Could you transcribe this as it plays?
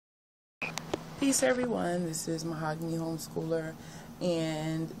Peace everyone, this is Mahogany Homeschooler,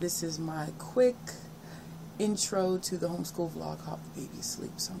 and this is my quick intro to the homeschool vlog, How the Baby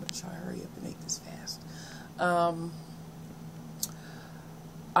Sleeps. So I'm going to try to hurry up and make this fast. I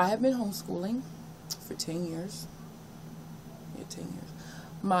have been homeschooling for 10 years. Yeah, 10 years.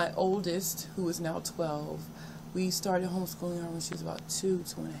 My oldest, who is now 12, we started homeschooling her when she was about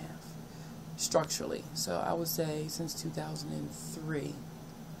 2.5, structurally. So I would say since 2003.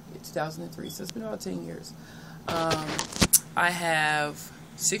 2003, so it's been about 10 years. I have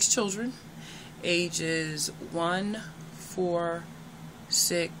 6 children, ages 1, 4,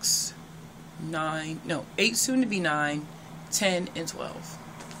 6, 9, no, 8 soon to be 9, 10, and 12.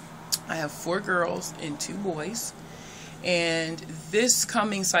 I have 4 girls and 2 boys. And this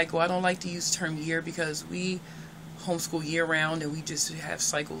coming cycle, I don't like to use the term year because we homeschool year round and we just have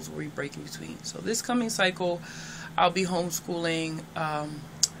cycles where we break in between. So this coming cycle, I'll be homeschooling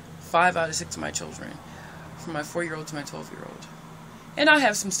 5 out of 6 of my children, from my 4-year-old to my 12-year-old. And I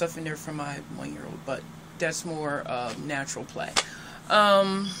have some stuff in there for my 1-year-old, but that's more natural play.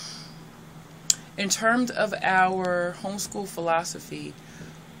 In terms of our homeschool philosophy,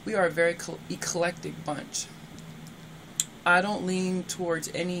 we are a very eclectic bunch. I don't lean towards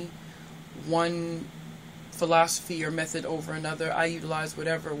any one philosophy or method over another. I utilize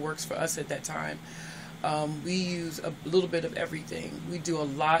whatever works for us at that time. We use a little bit of everything. We do a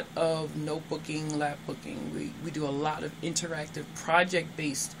lot of notebooking, lap booking. We do a lot of interactive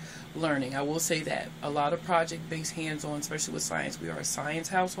project-based learning. I will say that. A lot of project-based hands-on, especially with science. We are a science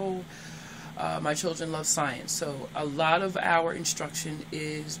household. My children love science. So a lot of our instruction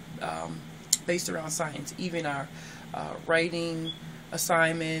is based around science. Even our writing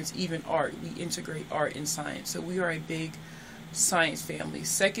assignments, even art. We integrate art and science. So we are a big science family.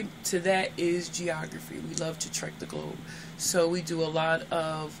 Second to that is geography. We love to trek the globe. So we do a lot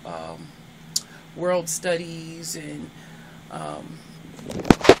of world studies, and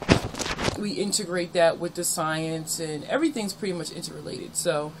we integrate that with the science, and everything's pretty much interrelated.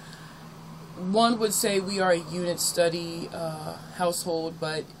 So one would say we are a unit study household,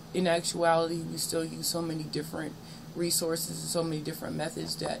 but in actuality we still use so many different resources and so many different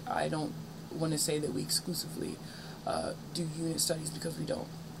methods that I don't want to say that we exclusively do unit studies, because we don't.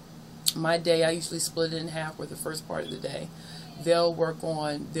 My day, I usually split it in half, where the first part of the day they'll work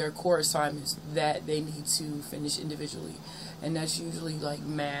on their core assignments that they need to finish individually, and that's usually like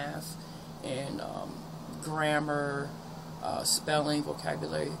math and grammar, spelling,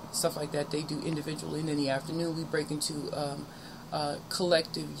 vocabulary, stuff like that they do individually. And in the afternoon we break into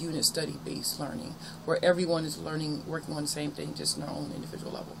collective unit study based learning, where everyone is working on the same thing, just in their own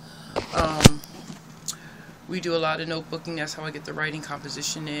individual level. We do a lot of notebooking. That's how I get the writing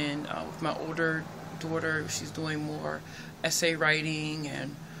composition in. With my older daughter, she's doing more essay writing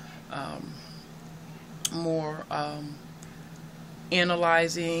and more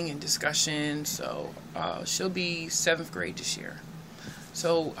analyzing and discussion. So she'll be 7th grade this year.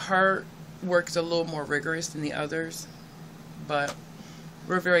 So her work is a little more rigorous than the others, but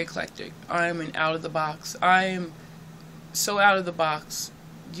we're very eclectic. I'm an out of the box. I am so out of the box.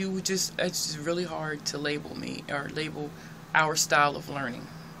 It's just really hard to label me or label our style of learning.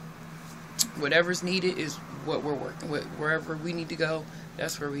 Whatever's needed is what we're working with. Wherever we need to go,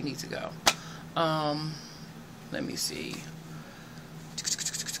 that's where we need to go. Let me see.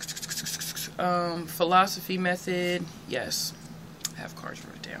 Philosophy method, yes. I have cards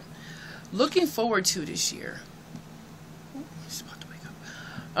wrote down. Looking forward to this year. She's about to wake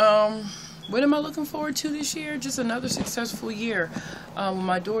up. What am I looking forward to this year? Just another successful year.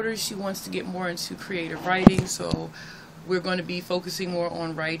 My daughter, she wants to get more into creative writing, so we're going to be focusing more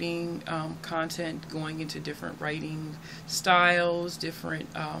on writing content, going into different writing styles, different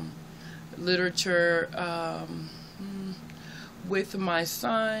literature. With my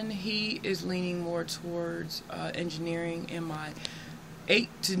son, he is leaning more towards engineering, and my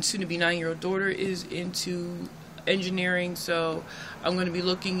 8 and soon to be 9-year-old daughter is into engineering. So I'm going to be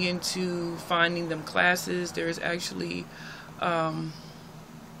looking into finding them classes. There's actually some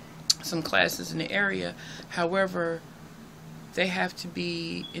classes in the area. However, they have to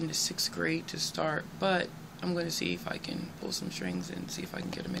be in the 6th grade to start, but I'm going to see if I can pull some strings and see if I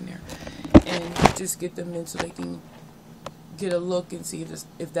can get them in there and just get them in so they can get a look and see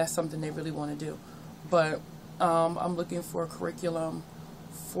if that's something they really want to do. But I'm looking for a curriculum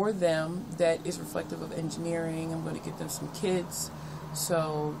for them that is reflective of engineering. I'm going to get them some kits,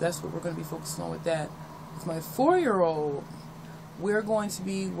 so that's what we're going to be focusing on with that. With my 4-year-old, we're going to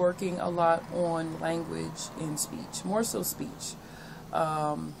be working a lot on language and speech, more so speech.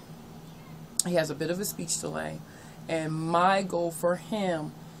 He has a bit of a speech delay, and my goal for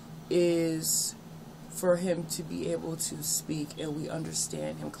him is for him to be able to speak and we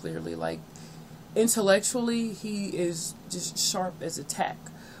understand him clearly. Like, intellectually, he is just sharp as a tack.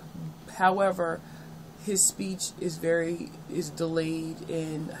 However, his speech is delayed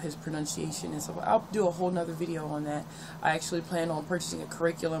in his pronunciation and stuff. I'll do a whole nother video on that. I actually plan on purchasing a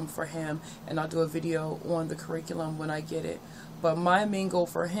curriculum for him, and I'll do a video on the curriculum when I get it. But my main goal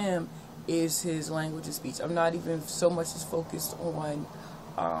for him is his language and speech. I'm not even so much as focused on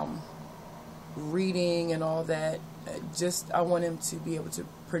reading and all that. I want him to be able to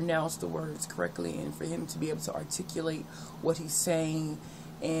pronounce the words correctly and for him to be able to articulate what he's saying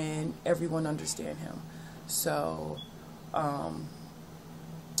and everyone understand him. So I'll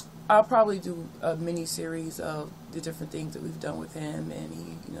probably do a mini series of the different things that we've done with him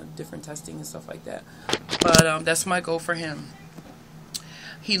and different testing and stuff like that. But that's my goal for him.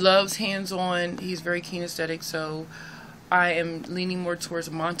 He loves hands-on. He's very kinesthetic, so I am leaning more towards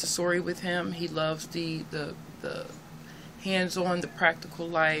Montessori with him. He loves the hands-on, the practical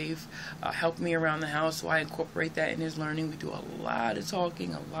life, help me around the house, so I incorporate that in his learning. We do a lot of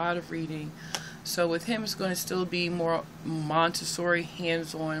talking, a lot of reading. So with him, it's going to still be more Montessori,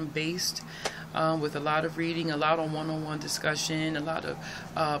 hands-on based, with a lot of reading, a lot of one-on-one discussion, a lot of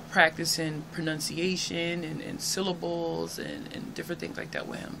practicing pronunciation and syllables and different things like that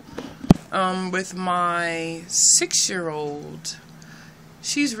with him. With my 6-year-old,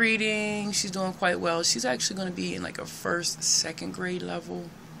 she's reading, she's doing quite well. She's actually going to be in like a 1st, 2nd grade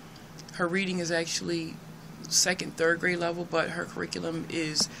level. Her reading is actually 2nd, 3rd grade level, but her curriculum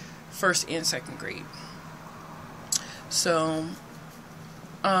is 1st and 2nd grade. So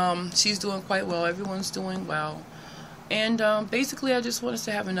she's doing quite well. Everyone's doing well. And basically I just want us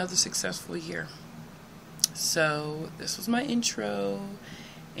to have another successful year. So this was my intro,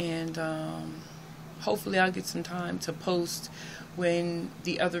 and hopefully I'll get some time to post when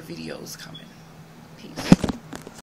the other videos come in. Peace.